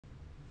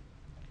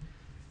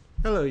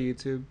Hello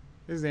YouTube,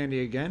 this is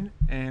Andy again,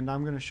 and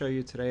I'm going to show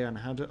you today on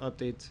how to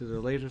update to the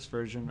latest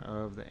version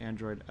of the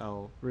Android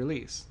L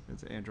release.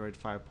 It's Android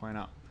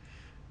 5.0.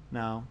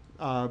 Now,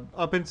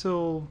 up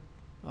until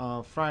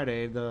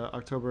Friday, the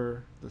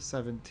October the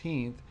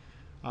 17th,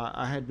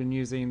 I had been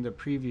using the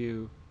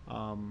preview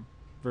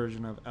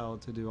version of L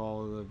to do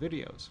all of the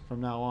videos. From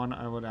now on,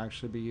 I would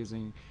actually be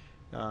using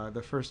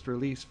the first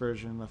release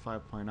version, the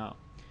 5.0.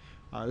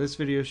 This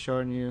video is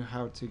showing you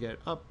how to get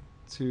up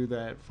to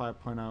that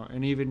 5.0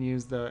 and even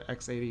use the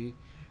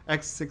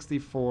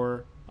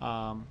x64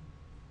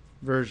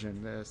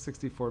 version, the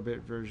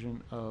 64-bit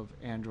version of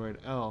Android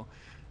L,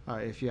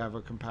 if you have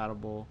a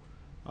compatible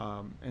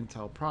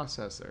Intel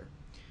processor.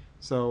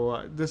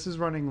 So this is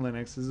running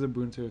Linux. This is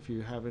Ubuntu if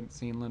you haven't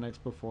seen Linux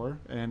before,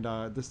 and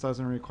this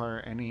doesn't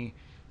require any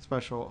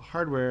special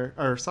hardware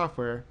or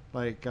software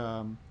like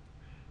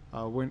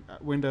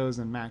Windows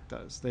and Mac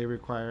does. They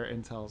require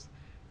Intel's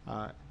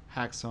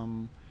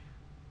Haxum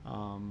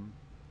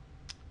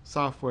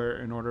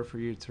software in order for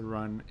you to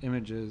run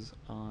images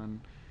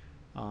on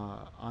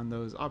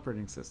those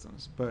operating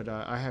systems. But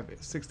I have a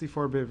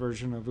 64-bit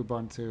version of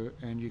Ubuntu,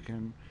 and you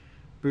can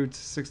boot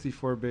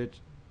 64-bit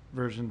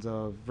versions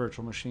of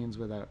virtual machines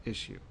without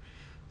issue.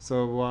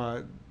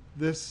 So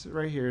this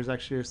right here is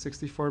actually a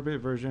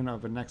 64-bit version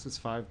of a Nexus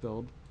 5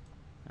 build.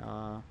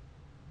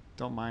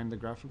 Don't mind the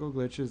graphical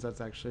glitches.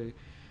 That's actually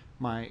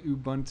my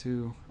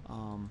Ubuntu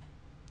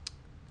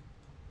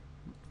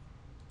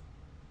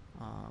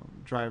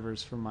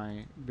drivers for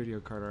my video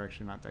card are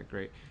actually not that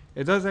great.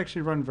 It does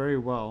actually run very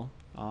well.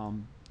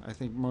 I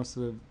think most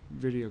of the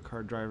video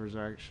card drivers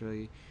are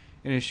actually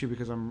an issue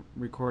because I'm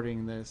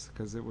recording this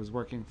because it was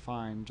working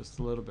fine just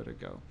a little bit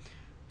ago.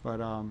 But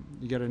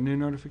you get a new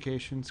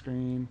notification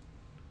screen.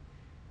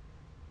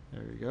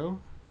 There we go.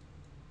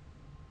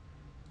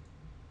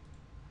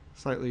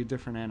 Slightly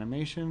different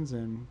animations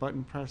and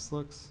button press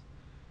looks.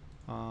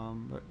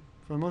 But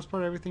for the most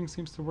part, everything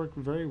seems to work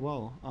very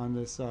well on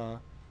this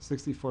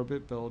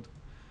 64-bit build.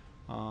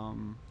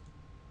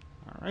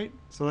 Alright,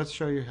 so let's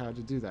show you how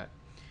to do that.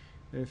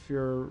 If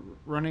you're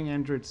running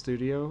Android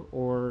Studio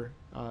or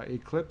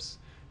Eclipse,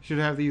 you should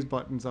have these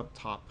buttons up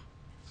top.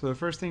 So the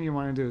first thing you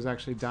want to do is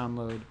actually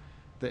download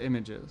the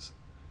images.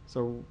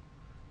 So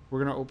we're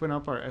going to open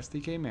up our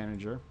SDK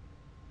manager.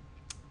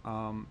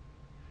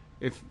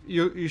 If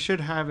you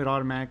should have it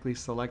automatically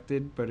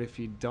selected, but if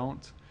you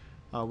don't,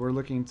 we're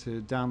looking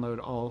to download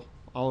all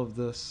of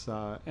this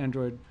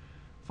Android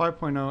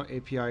 5.0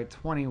 API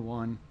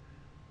 21,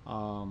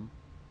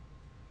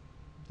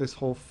 this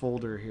whole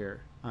folder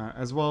here.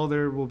 As well,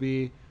 there will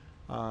be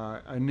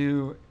a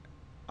new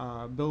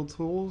build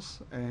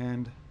tools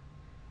and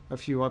a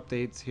few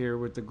updates here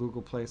with the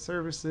Google Play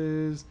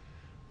services,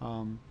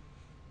 and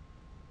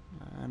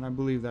I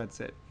believe that's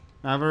it.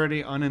 Now, I've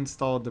already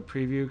uninstalled the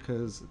preview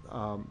because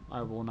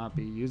I will not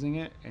be using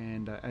it,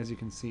 and as you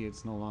can see,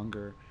 it's no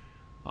longer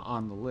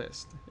on the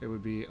list. It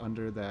would be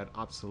under that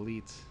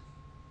obsolete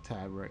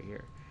tab right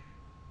here,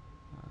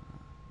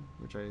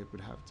 which I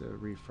would have to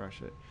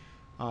refresh it.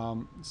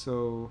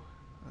 So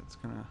that's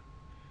gonna.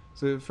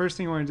 So the first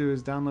thing you want to do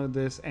is download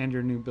this and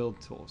your new build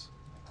tools.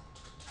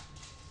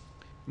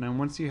 And then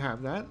once you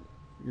have that,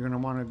 you're going to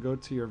want to go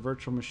to your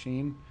virtual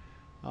machine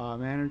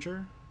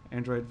manager,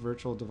 Android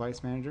Virtual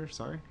Device Manager,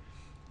 sorry.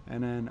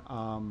 And then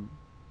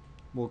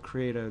we'll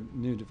create a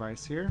new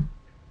device here.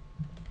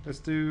 Let's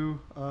do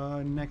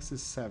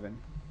Nexus 7.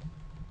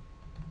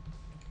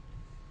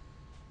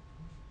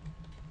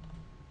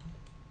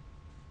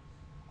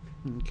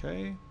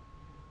 Okay,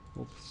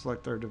 we'll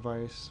select our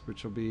device,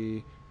 which will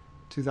be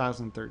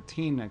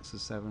 2013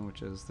 Nexus 7,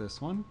 which is this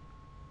one.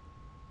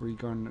 We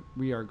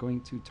are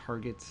going to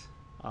target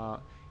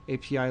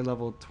API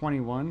level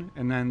 21,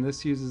 and then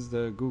this uses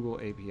the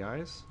Google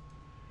APIs.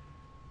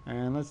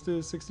 And let's do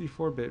a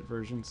 64-bit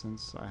version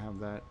since I have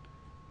that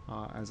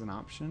as an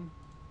option.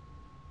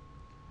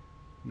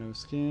 No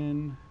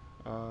skin.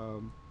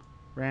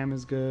 RAM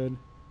is good.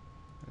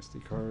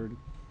 SD card.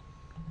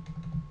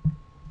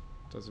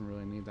 Doesn't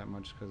really need that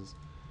much because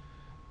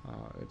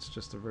it's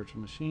just a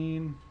virtual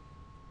machine.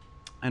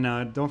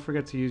 And don't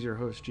forget to use your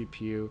host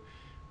GPU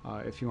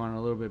if you want a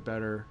little bit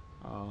better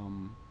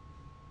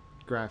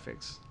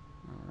graphics.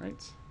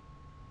 Alright.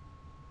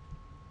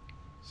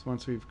 So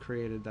once we've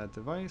created that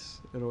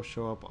device, it'll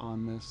show up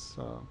on this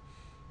on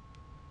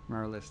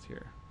our list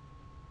here.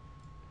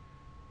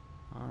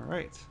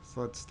 Alright, so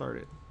let's start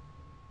it.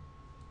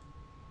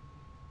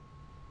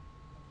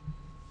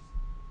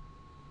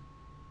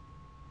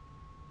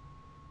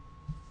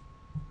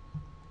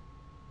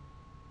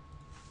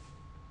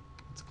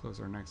 Let's close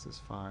our Nexus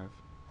 5.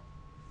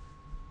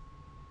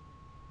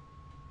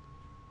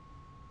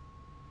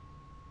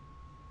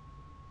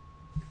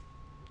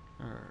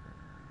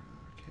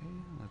 Okay,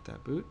 let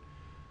that boot.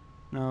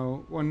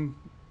 Now, one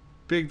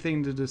big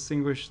thing to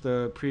distinguish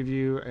the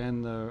preview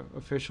and the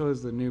official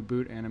is the new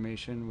boot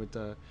animation with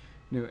the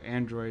new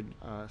Android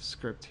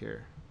script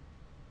here.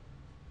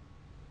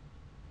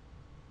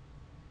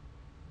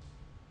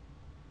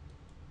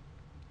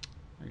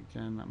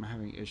 Again, I'm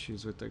having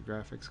issues with the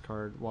graphics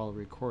card while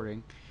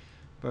recording,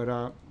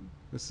 but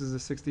this is a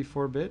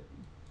 64-bit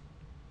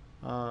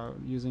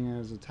using it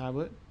as a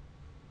tablet.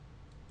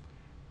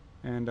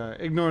 And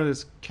ignore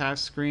this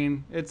cast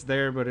screen. It's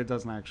there, but it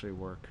doesn't actually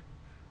work.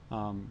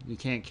 You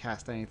can't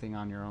cast anything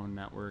on your own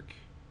network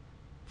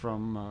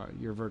from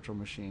your virtual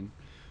machine.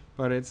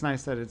 But it's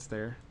nice that it's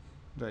there,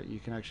 that you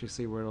can actually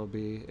see where it'll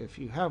be if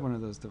you have one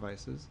of those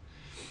devices.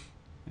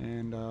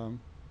 And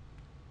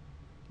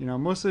you know,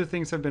 most of the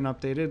things have been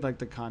updated, like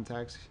the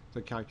contacts,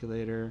 the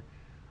calculator,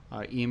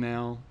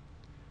 email.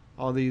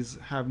 All these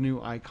have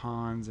new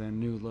icons and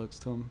new looks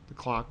to them. The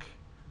clock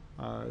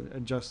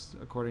adjusts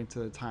according to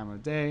the time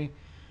of day.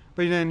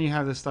 But then you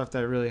have the stuff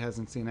that really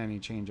hasn't seen any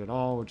change at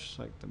all, which is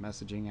like the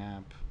messaging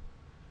app.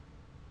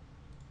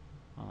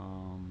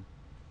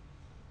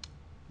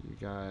 You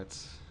got,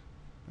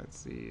 let's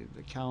see,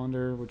 the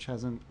calendar, which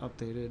hasn't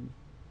updated.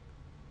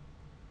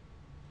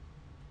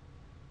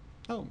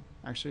 Oh,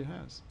 actually it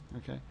has.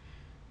 Okay.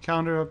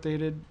 Calendar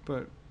updated,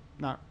 but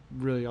not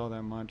really all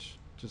that much.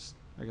 Just,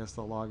 I guess,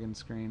 the login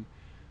screen.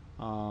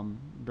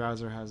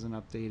 Browser hasn't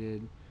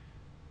updated.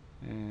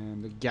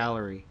 And the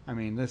gallery. I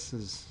mean, this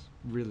is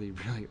really,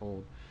 really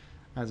old.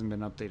 Hasn't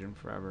been updated in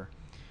forever.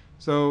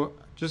 So,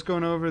 just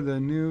going over the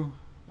new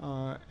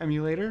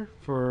emulator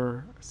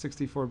for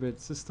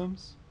 64-bit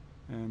systems.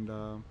 And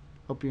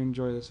hope you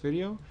enjoy this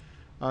video.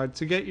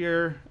 To get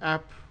your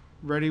app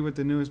ready with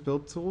the newest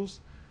build tools,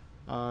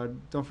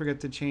 don't forget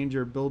to change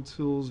your build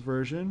tools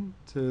version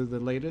to the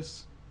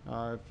latest.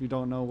 If you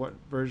don't know what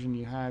version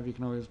you have, you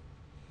can always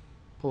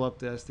pull up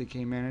the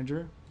SDK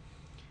manager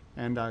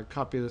and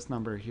copy this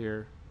number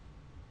here.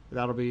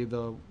 That'll be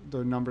the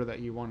number that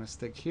you want to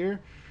stick here.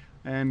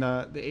 And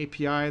the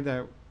API,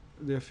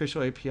 the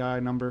official API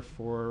number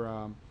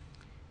for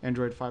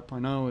Android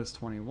 5.0 is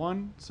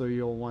 21, so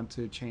you'll want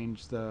to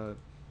change the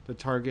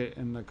target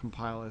and the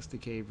compile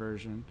SDK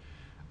version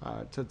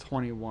to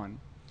 21.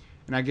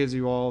 And that gives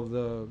you all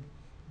the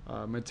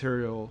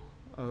material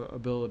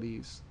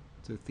abilities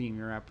to theme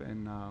your app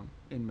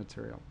in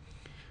Material.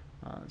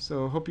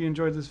 So hope you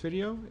enjoyed this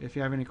video. If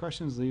you have any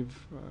questions,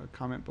 leave a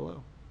comment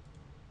below.